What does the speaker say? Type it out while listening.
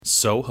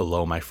So,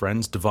 hello my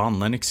friends, Devon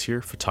Lennox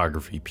here,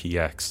 Photography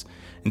PX.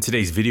 In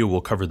today's video we'll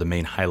cover the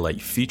main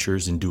highlight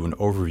features and do an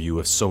overview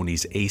of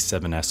Sony's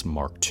A7S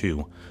Mark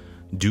II.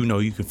 Do know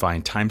you can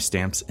find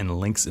timestamps and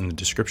links in the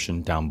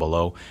description down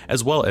below,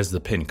 as well as the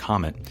pinned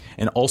comment,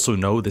 and also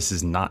know this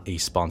is not a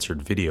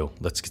sponsored video.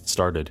 Let's get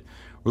started.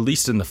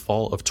 Released in the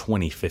fall of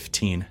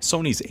 2015,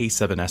 Sony's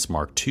A7S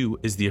Mark II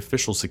is the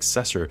official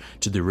successor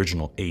to the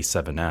original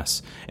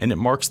A7S, and it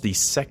marks the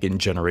second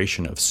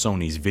generation of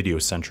Sony's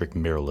video-centric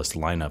mirrorless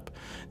lineup.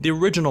 The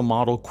original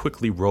model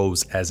quickly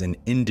rose as an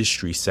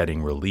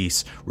industry-setting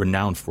release,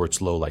 renowned for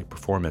its low-light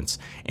performance,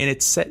 and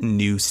it set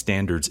new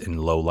standards in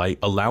low light,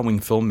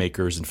 allowing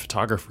filmmakers and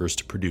photographers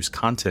to produce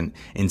content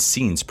in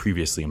scenes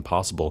previously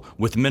impossible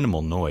with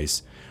minimal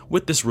noise.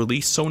 With this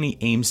release, Sony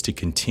aims to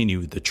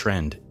continue the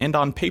trend, and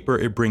on paper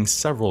it brings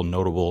several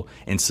notable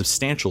and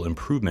substantial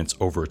improvements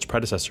over its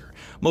predecessor,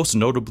 most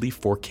notably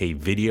 4K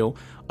video,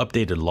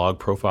 updated log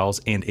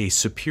profiles, and a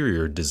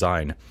superior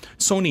design.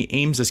 Sony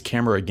aims this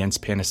camera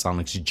against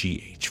Panasonic's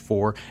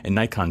GH4 and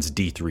Nikon's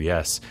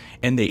D3S,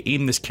 and they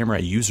aim this camera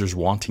at users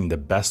wanting the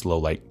best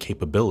low-light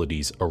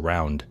capabilities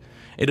around.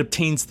 It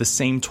obtains the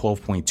same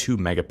 12.2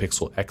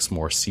 megapixel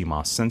Exmor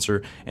CMOS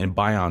sensor and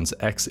Bion's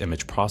X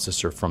image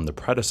processor from the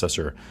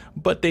predecessor,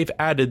 but they've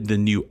added the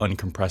new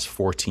uncompressed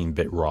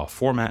 14-bit RAW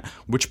format,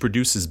 which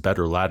produces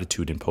better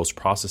latitude in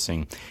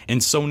post-processing,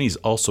 and Sony's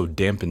also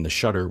dampened the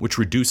shutter, which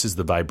reduces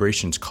the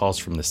vibrations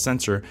caused from the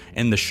sensor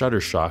and the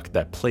shutter shock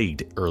that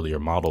plagued earlier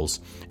models.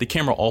 The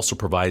camera also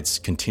provides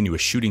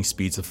continuous shooting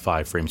speeds of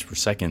 5 frames per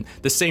second,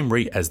 the same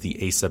rate as the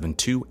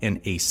A7 II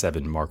and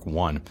A7 Mark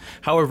I.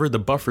 However, the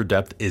buffer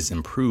depth is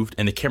improved,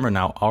 and the camera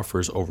now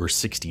offers over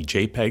 60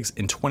 JPEGs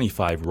and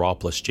 25 RAW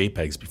plus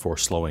JPEGs before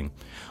slowing.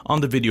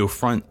 On the video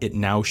front, it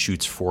now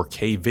shoots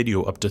 4K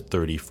video up to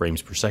 30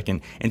 frames per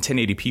second and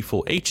 1080p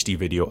Full HD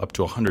video up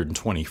to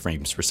 120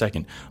 frames per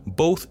second,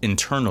 both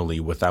internally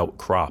without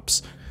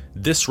crops.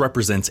 This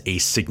represents a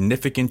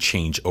significant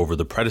change over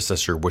the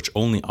predecessor, which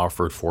only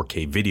offered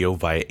 4K video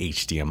via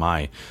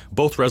HDMI.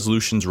 Both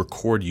resolutions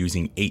record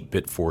using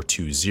 8-bit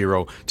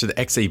 420 to the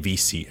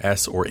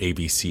XAVCS or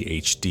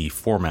AVC-HD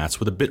formats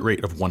with a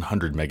bitrate of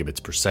 100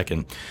 megabits per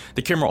second.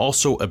 The camera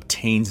also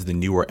obtains the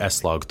newer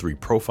S-Log3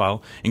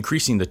 profile,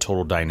 increasing the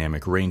total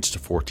dynamic range to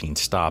 14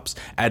 stops,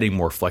 adding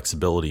more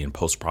flexibility in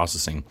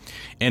post-processing.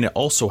 And it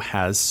also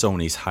has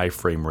Sony's high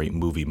frame rate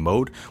movie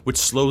mode, which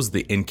slows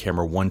the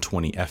in-camera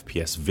 120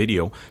 FPS video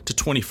to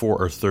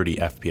 24 or 30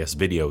 FPS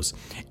videos,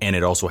 and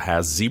it also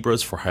has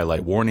zebras for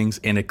highlight warnings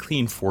and a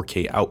clean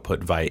 4K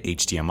output via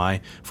HDMI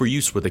for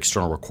use with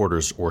external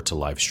recorders or to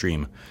live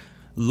stream.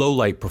 Low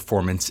light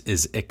performance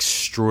is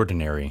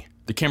extraordinary.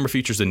 The camera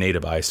features a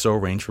native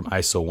ISO range from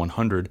ISO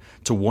 100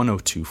 to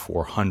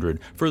 102/400,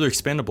 further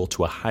expandable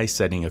to a high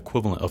setting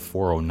equivalent of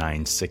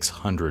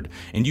 409/600,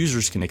 and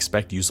users can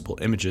expect usable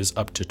images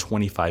up to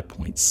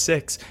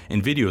 25.6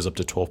 and videos up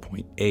to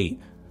 12.8.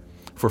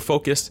 For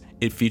focus,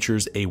 it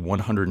features a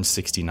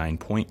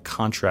 169-point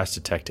contrast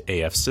detect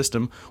AF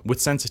system with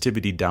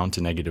sensitivity down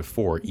to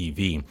 -4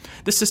 EV.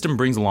 This system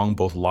brings along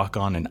both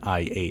lock-on and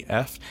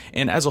IAF,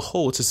 and as a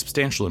whole it's a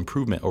substantial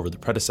improvement over the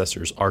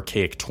predecessor's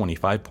archaic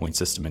 25-point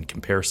system in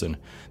comparison.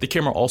 The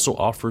camera also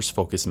offers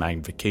focus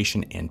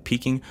magnification and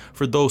peaking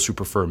for those who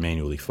prefer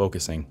manually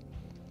focusing.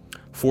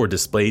 For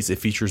displays, it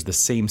features the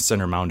same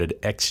center-mounted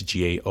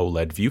XGA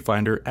OLED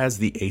viewfinder as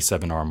the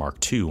A7R Mark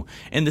II,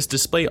 and this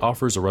display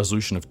offers a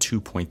resolution of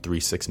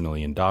 2.36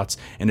 million dots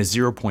and a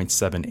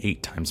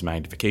 0.78 times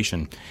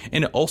magnification,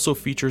 and it also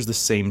features the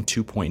same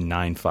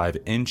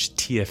 2.95-inch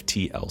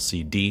TFT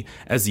LCD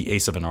as the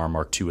A7R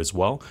Mark II as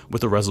well,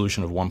 with a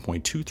resolution of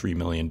 1.23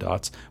 million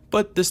dots,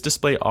 but this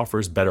display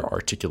offers better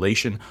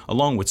articulation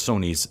along with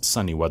Sony's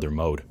sunny weather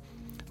mode.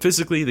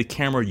 Physically, the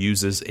camera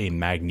uses a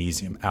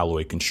magnesium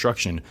alloy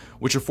construction,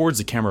 which affords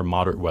the camera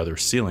moderate weather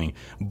sealing,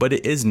 but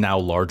it is now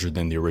larger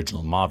than the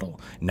original model,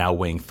 now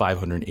weighing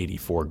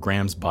 584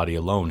 grams body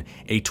alone,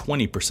 a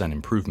 20%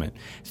 improvement.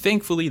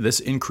 Thankfully, this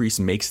increase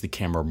makes the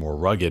camera more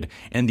rugged,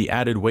 and the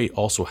added weight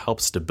also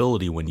helps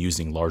stability when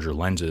using larger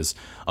lenses.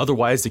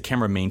 Otherwise, the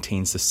camera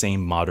maintains the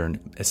same modern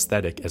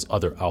aesthetic as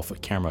other Alpha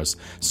cameras.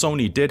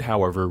 Sony did,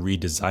 however,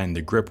 redesign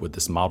the grip with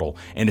this model,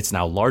 and it's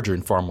now larger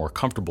and far more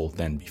comfortable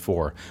than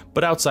before.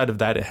 But outside of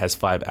that, it has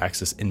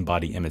 5-axis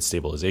in-body image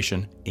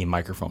stabilization, a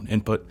microphone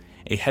input,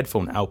 a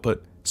headphone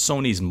output,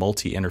 Sony's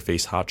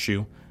multi-interface hot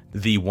shoe,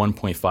 the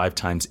 1.5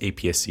 times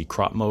APS-C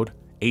crop mode,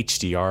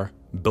 HDR,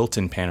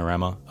 built-in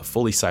panorama, a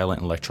fully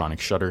silent electronic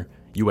shutter,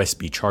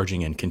 USB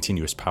charging and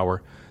continuous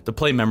power, the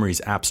Play Memories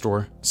App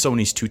Store,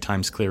 Sony's 2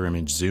 times clear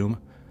image zoom,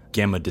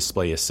 Gamma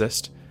Display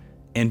Assist,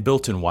 and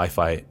built-in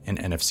Wi-Fi and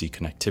NFC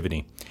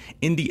connectivity.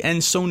 In the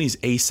end, Sony's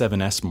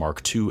A7S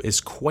Mark II is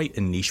quite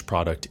a niche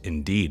product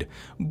indeed,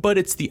 but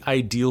it's the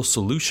ideal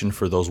solution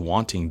for those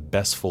wanting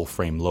best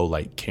full-frame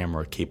low-light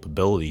camera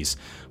capabilities.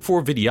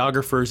 For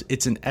videographers,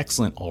 it's an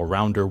excellent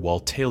all-rounder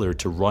while tailored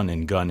to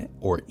run-and-gun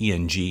or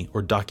ENG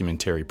or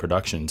documentary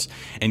productions,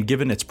 and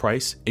given its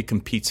price, it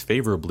competes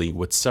favorably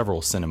with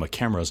several cinema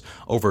cameras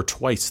over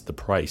twice the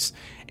price.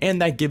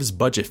 and that gives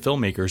budget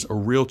filmmakers a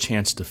real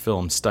chance to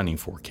film stunning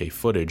 4K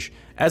footage.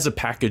 As a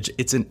package,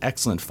 it's an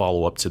excellent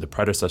follow-up to the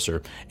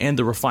predecessor, and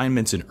the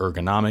refinements in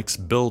ergonomics,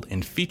 build,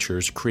 and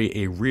features create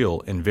a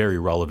real and very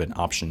relevant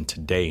option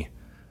today.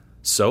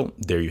 So,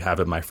 there you have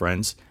it, my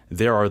friends.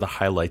 There are the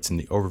highlights in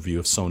the overview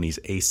of Sony's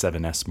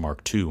A7S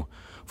Mark II.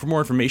 For more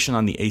information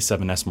on the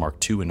A7S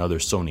Mark II and other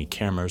Sony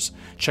cameras,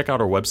 check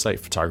out our website,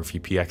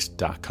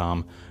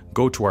 photographypx.com.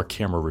 Go to our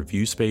camera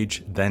reviews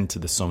page, then to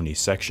the Sony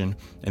section,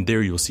 and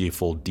there you'll see a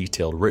full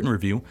detailed written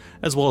review,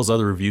 as well as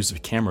other reviews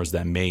of cameras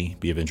that may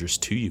be of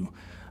interest to you.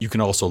 You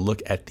can also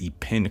look at the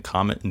pinned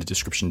comment in the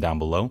description down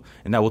below,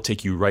 and that will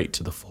take you right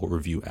to the full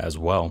review as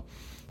well.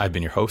 I've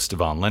been your host,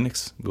 Devon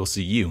Lennox. We'll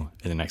see you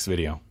in the next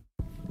video.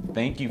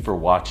 Thank you for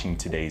watching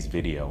today's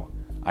video.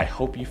 I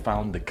hope you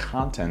found the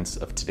contents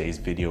of today's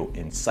video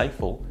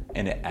insightful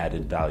and it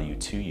added value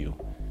to you.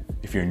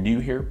 If you're new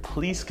here,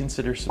 please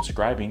consider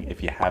subscribing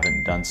if you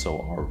haven't done so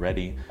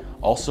already.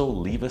 Also,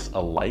 leave us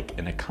a like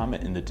and a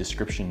comment in the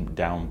description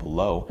down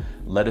below.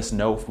 Let us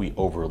know if we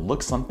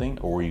overlooked something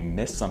or we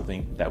missed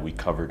something that we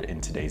covered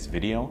in today's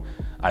video.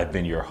 I've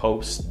been your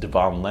host,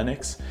 Devon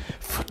Lennox.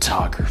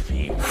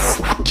 Photography.